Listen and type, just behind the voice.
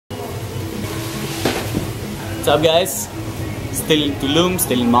What's up, guys? Still in Tulum,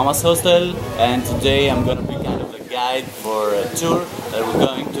 still in Mama's hostel, and today I'm gonna be kind of the guide for a tour that we're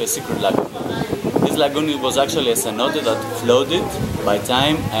going to a secret lagoon. This lagoon was actually a cenote that floated by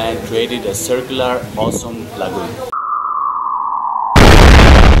time and created a circular, awesome lagoon.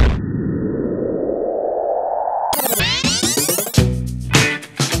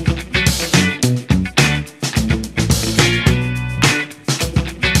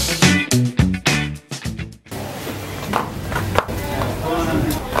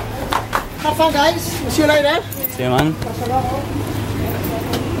 Have fun, guys. See you later. See you, man.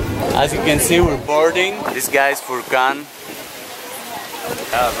 As you can see, we're boarding. This guy's Furkan.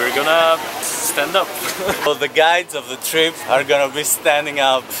 We're gonna stand up. So the guides of the trip are gonna be standing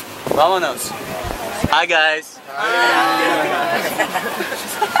up. Vámonos. Hi, guys.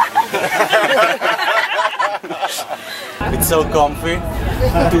 It's so comfy.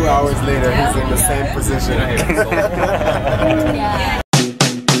 2 hours later, he's in the same position.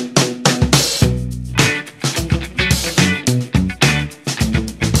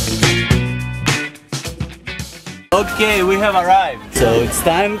 Okay, we have arrived. So it's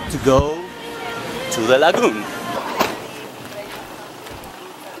time to go to the lagoon.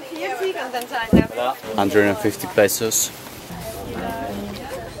 150 pesos.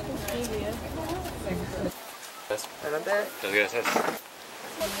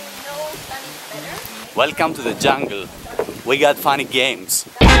 Welcome to the jungle. We got funny games.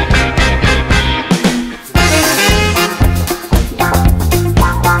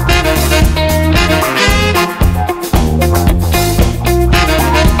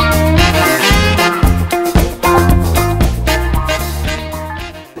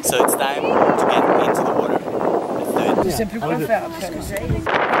 So it's time to get into the water. Let's do it.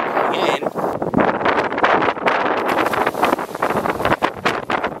 Again.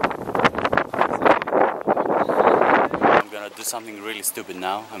 I'm gonna do something really stupid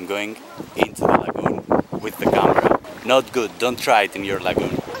now. I'm going into the lagoon with the camera. Not good, don't try it in your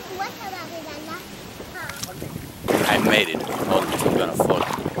lagoon. I made it. Almost I'm gonna fall.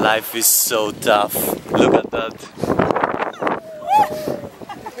 Life is so tough. Look at that.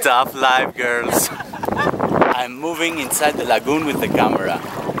 Tough life, girls. I'm moving inside the lagoon with the camera.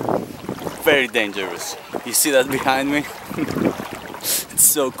 Very dangerous. You see that behind me? It's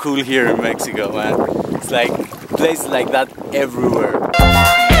so cool here in Mexico, man. It's like places like that everywhere.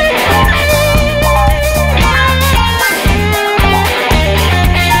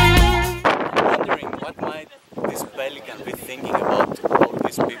 I'm wondering what might this pelican be thinking about all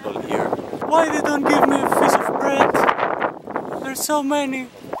these people here. Why they don't give me a piece of bread? There's so many.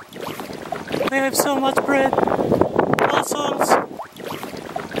 They have so much bread. Assholes.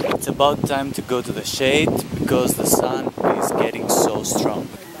 It's about time to go to the shade because the sun is getting so strong.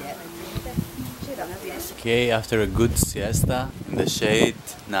 Okay, after a good siesta in the shade,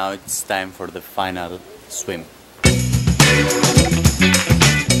 now it's time for the final swim.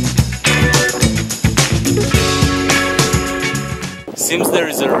 Seems there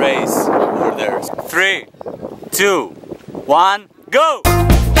is a race over there. 3, 2, 1, go!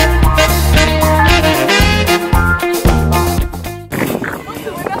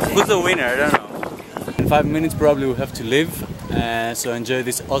 Who's the winner? I don't know. In 5 minutes probably we'll have to leave, so enjoy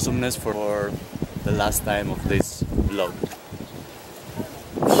this awesomeness for the last time of this vlog.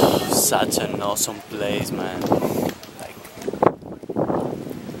 Such an awesome place, man. Like,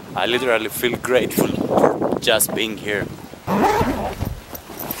 I literally feel grateful for just being here.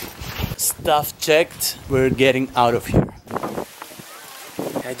 Stuff checked, we're getting out of here.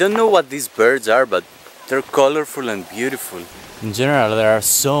 I don't know what these birds are, but they're colorful and beautiful. In general, there are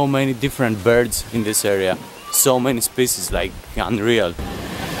so many different birds in this area. So many species, like unreal.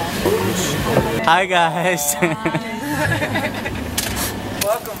 Hi guys!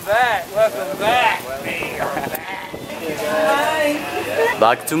 Welcome back. Welcome back.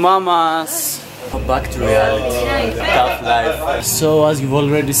 Back to Mama's! Back to reality. Tough life. So as you've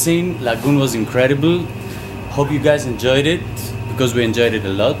already seen, Lagoon was incredible. Hope you guys enjoyed it, because we enjoyed it a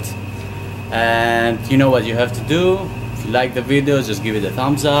lot. And you know what you have to do. If you like the video, just give it a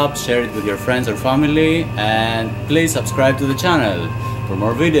thumbs up, share it with your friends or family, and please subscribe to the channel for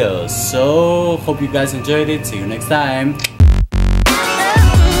more videos. So hope you guys enjoyed it. See you next time.